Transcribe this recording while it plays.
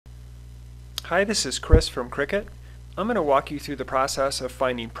Hi, this is Chris from Cricut. I'm going to walk you through the process of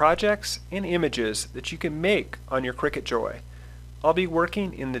finding projects and images that you can make on your Cricut Joy. I'll be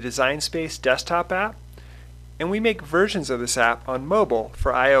working in the Design Space desktop app, and we make versions of this app on mobile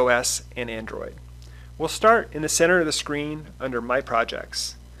for iOS and Android. We'll start in the center of the screen under My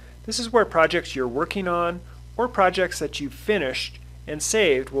Projects. This is where projects you're working on or projects that you've finished and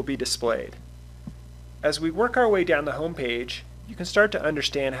saved will be displayed. As we work our way down the home page, you can start to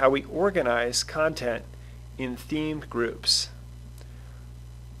understand how we organize content in themed groups.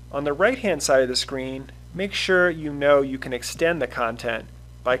 On the right-hand side of the screen, make sure you know you can extend the content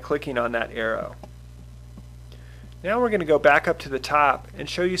by clicking on that arrow. Now we're going to go back up to the top and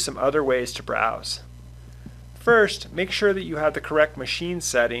show you some other ways to browse. First, make sure that you have the correct machine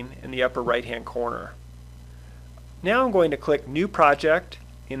setting in the upper right-hand corner. Now I'm going to click New Project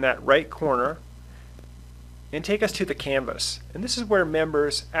in that right corner and take us to the canvas. And this is where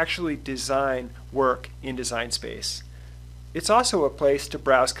members actually design work in Design Space. It's also a place to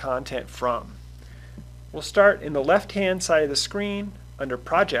browse content from. We'll start in the left-hand side of the screen under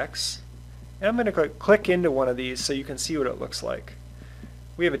Projects, and I'm going to click into one of these so you can see what it looks like.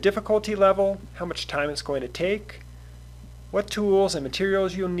 We have a difficulty level, how much time it's going to take, what tools and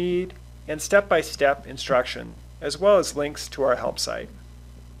materials you'll need, and step-by-step instruction, as well as links to our help site.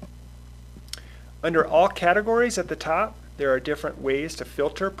 Under all categories at the top, there are different ways to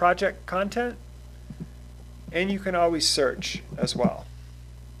filter project content, and you can always search as well.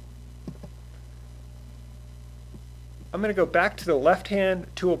 I'm going to go back to the left-hand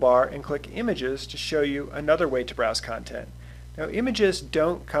toolbar and click Images to show you another way to browse content. Now, images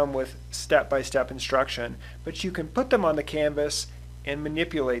don't come with step-by-step instruction, but you can put them on the canvas and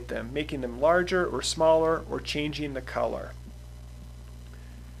manipulate them, making them larger or smaller or changing the color.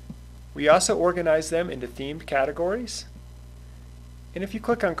 We also organize them into themed categories. And if you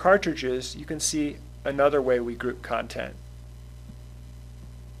click on cartridges, you can see another way we group content.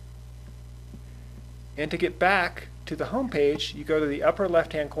 And to get back to the home page, you go to the upper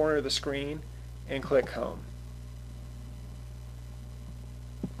left-hand corner of the screen and click Home.